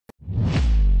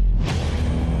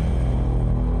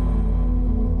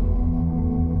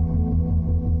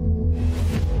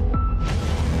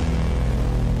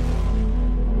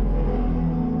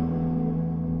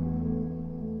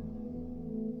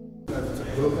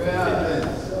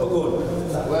Oh, good.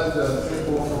 Where's the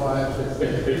 345?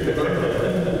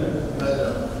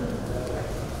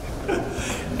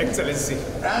 Excellency.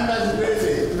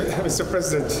 Mr.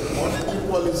 President. Monetary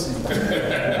policy.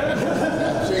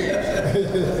 Change.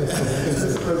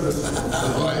 Mr. President.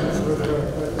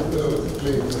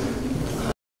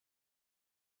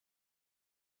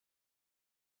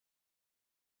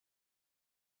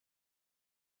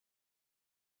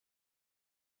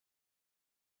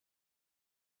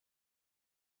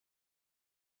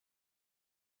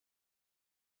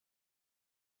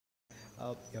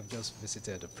 You have just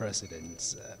visited the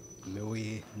president. May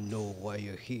we know why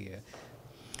you're here?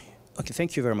 Okay,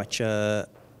 thank you very much. A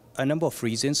number of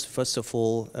reasons. First of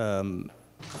all,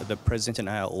 the president and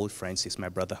I are old friends. He's my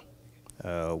brother.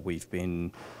 We've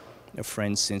been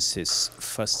friends since his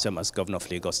first term as governor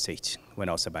of Lagos State when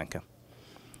I was a banker.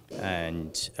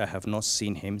 And I have not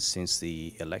seen him since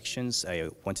the elections. I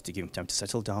wanted to give him time to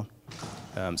settle down.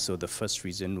 So the first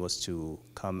reason was to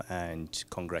come and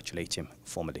congratulate him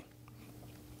formally.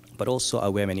 But also I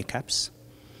wear many caps.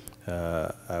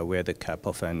 I wear the cap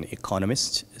of an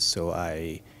economist, so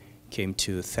I came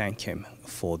to thank him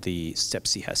for the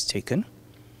steps he has taken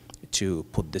to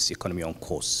put this economy on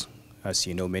course. As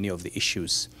you know, many of the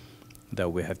issues that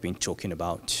we have been talking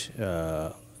about,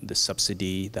 the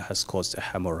subsidy that has caused a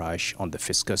hemorrhage on the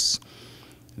fiscus,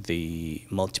 the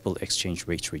multiple exchange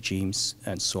rate regimes,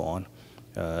 and so on,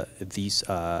 these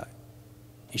are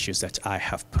issues that I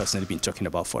have personally been talking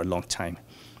about for a long time.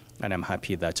 And I'm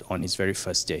happy that on his very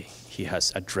first day, he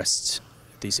has addressed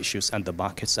these issues and the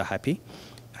markets are happy.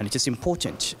 And it is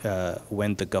important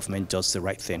when the government does the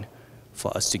right thing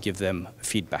for us to give them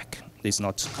feedback. It's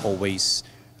not always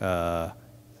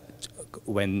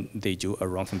when they do a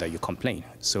wrong thing that you complain.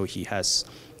 So he has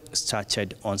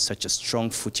started on such a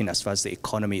strong footing as far as the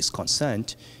economy is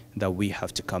concerned that we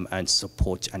have to come and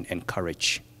support and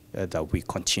encourage that we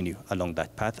continue along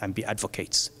that path and be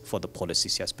advocates for the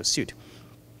policies he has pursued.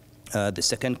 The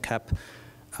second cap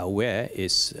I wear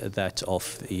is that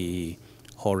of the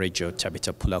Horejo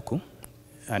Tabita Pulaku,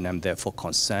 and I'm therefore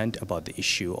concerned about the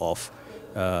issue of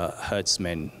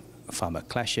herdsmen-farmer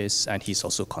clashes, and he's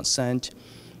also concerned,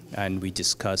 and we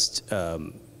discussed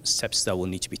steps that will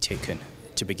need to be taken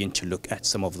to begin to look at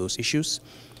some of those issues.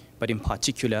 But in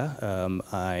particular,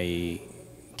 I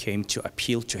came to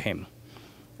appeal to him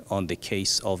on the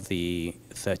case of the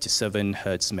 37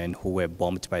 herdsmen who were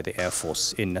bombed by the Air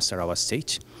Force in Nasarawa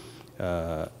State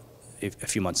a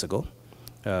few months ago,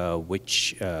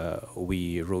 which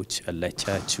we wrote a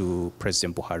letter to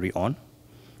President Buhari on.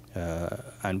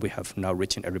 And we have now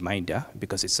written a reminder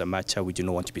because it's a matter we do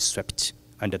not want to be swept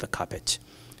under the carpet.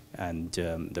 And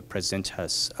the president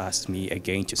has asked me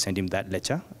again to send him that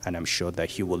letter, and I'm sure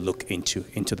that he will look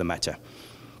into the matter.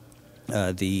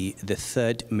 The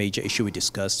third major issue we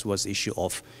discussed was the issue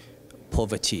of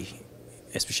poverty,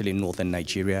 especially in northern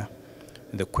Nigeria,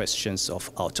 the questions of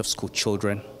out-of-school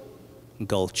children,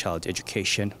 girl child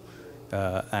education,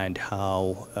 and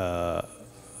how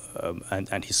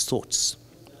and his thoughts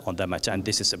on that matter. And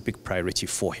this is a big priority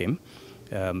for him,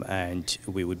 and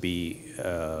we would be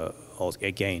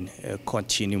again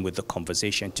continuing with the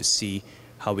conversation to see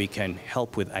how we can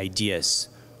help with ideas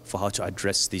for how to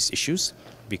address these issues.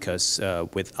 Because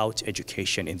without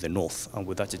education in the north and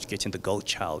without educating the girl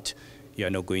child, you are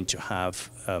not going to have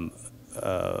an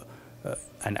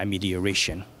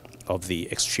amelioration of the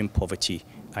extreme poverty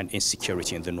and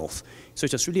insecurity in the north. So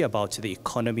it was really about the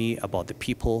economy, about the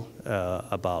people,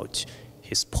 about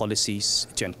his policies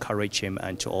to encourage him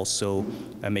and to also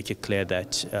make it clear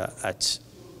that at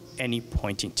any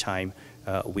point in time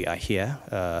we are here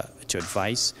to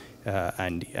advise,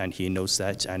 and he knows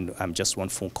that, and I'm just one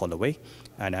phone call away.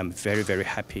 And I'm very, very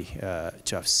happy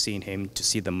to have seen him, to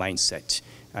see the mindset,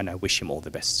 and I wish him all the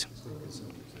best.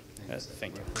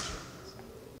 Thank you.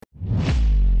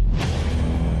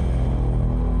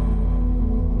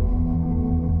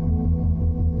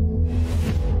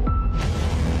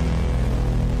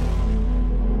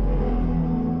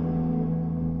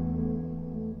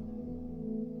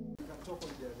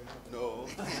 No.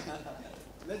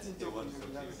 Let's interview.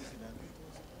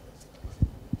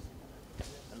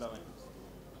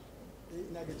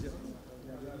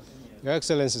 Your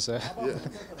Excellency, sir.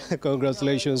 Yeah.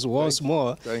 Congratulations once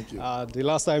more. Thank you. The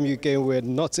last time you came, we were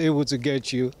not able to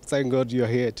get you. Thank God you're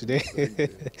here today.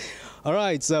 All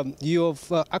right. You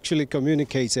have actually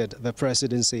communicated the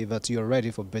presidency that you're ready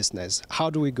for business.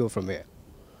 How do we go from here?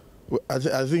 Well, I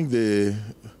think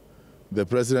the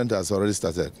president has already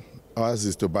started. Ours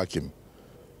is to back him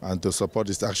and to support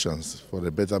his actions for the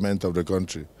betterment of the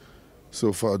country.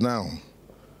 So for now,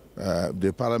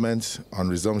 the parliament on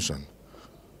resumption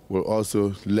will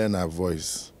also lend our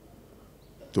voice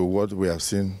to what we have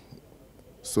seen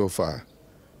so far.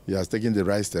 He has taken the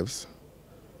right steps.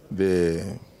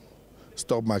 The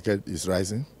stock market is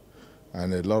rising,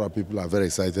 and a lot of people are very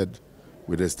excited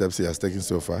with the steps he has taken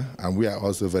so far, and we are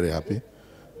also very happy.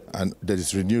 And there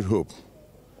is renewed hope,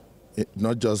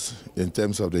 not just in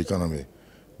terms of the economy,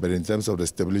 but in terms of the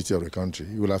stability of the country.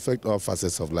 It will affect all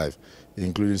facets of life,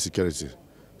 including security.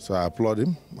 So I applaud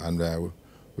him, and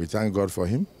we thank God for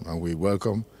him, and we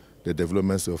welcome the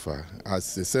development so far.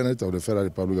 As the Senate of the Federal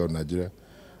Republic of Nigeria,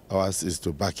 ours is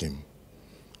to back him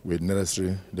with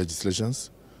necessary legislations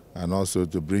and also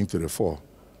to bring to the fore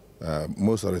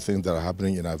most of the things that are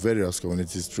happening in our various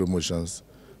communities through motions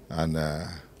and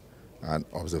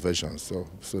observations,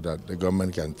 so that the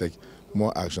government can take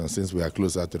more action since we are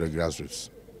closer to the grassroots.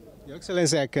 Your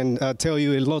Excellency, I can tell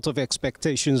you a lot of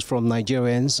expectations from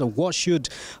Nigerians. So what should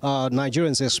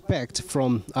Nigerians expect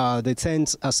from the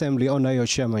 10th Assembly under your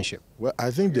chairmanship? Well,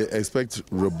 I think they expect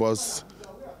robust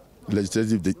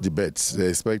legislative debates. They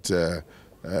expect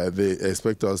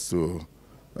us to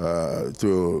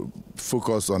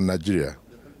focus on Nigeria,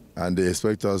 and they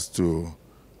expect us to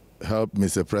help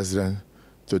Mr. President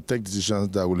to take decisions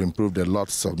that will improve the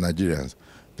lots of Nigerians.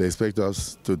 They expect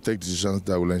us to take decisions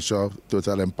that will ensure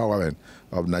total empowerment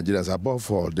of Nigerians.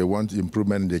 Above all, they want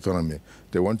improvement in the economy.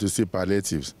 They want to see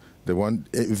palliatives. They want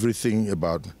everything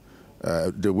about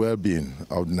the well-being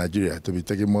of Nigeria to be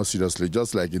taken more seriously,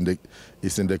 just like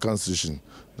it's in the Constitution,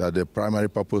 that the primary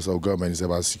purpose of government is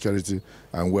about security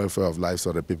and welfare of lives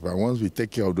of the people. And once we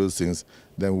take care of those things,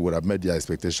 then we would have met their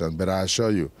expectations. But I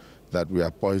assure you that we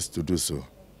are poised to do so.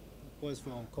 Poised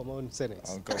for Uncommon Senate.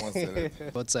 Uncommon Senate.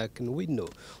 But can we know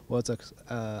what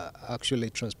actually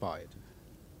transpired?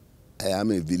 I am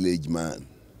a village man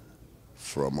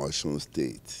from Osun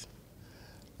State.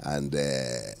 And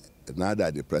now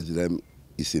that the president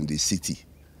is in the city,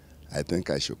 I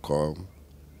think I should come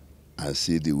and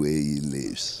see the way he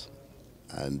lives.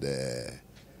 And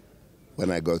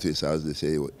when I got to his house, they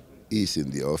say he's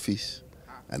in the office,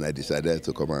 and I decided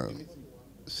to come and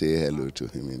say hello to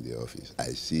him in the office.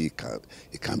 I see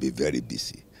he can be very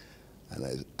busy.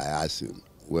 And I asked him,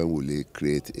 when will he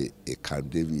create a Camp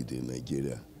David in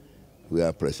Nigeria,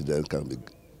 where president can be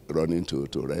running to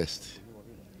rest?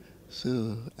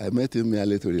 So I met him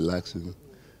merely to relax him.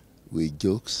 We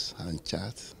jokes and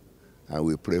chat, and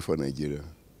we pray for Nigeria.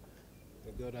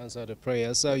 God answer the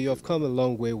prayer. So you have come a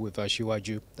long way with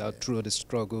Asiwaju through the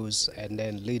struggles and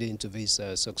then leading to this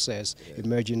success,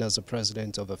 emerging as the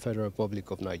President of the Federal Republic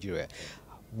of Nigeria.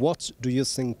 What do you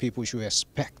think people should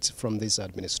expect from this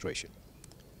administration?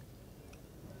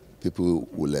 People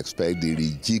will expect the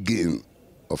rejigging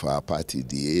of our party,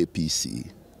 the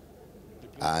APC,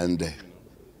 and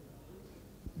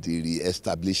the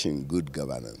re-establishing good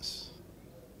governance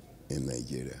in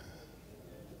Nigeria.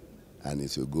 And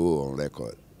it will go on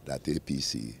record that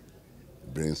APC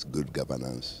brings good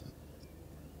governance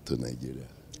to Nigeria.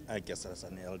 I guess as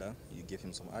an elder, you give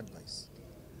him some advice.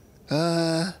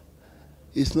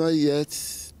 It's not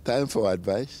yet time for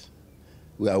advice.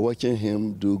 We are watching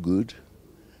him do good.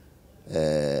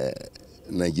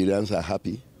 Nigerians are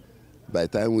happy. By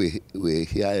the time we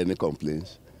hear any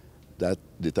complaints, that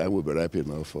the time will be ripe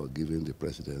enough for giving the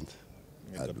president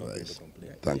advice.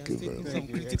 Thank you very much. Some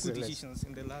critical decisions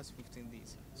in the last 15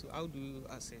 days. So how do you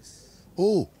assess?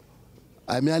 Oh,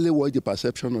 I merely watch the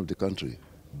perception of the country.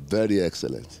 Very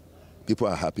excellent. People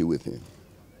are happy with him.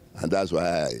 And that's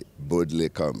why I boldly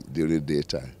come during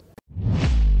daytime.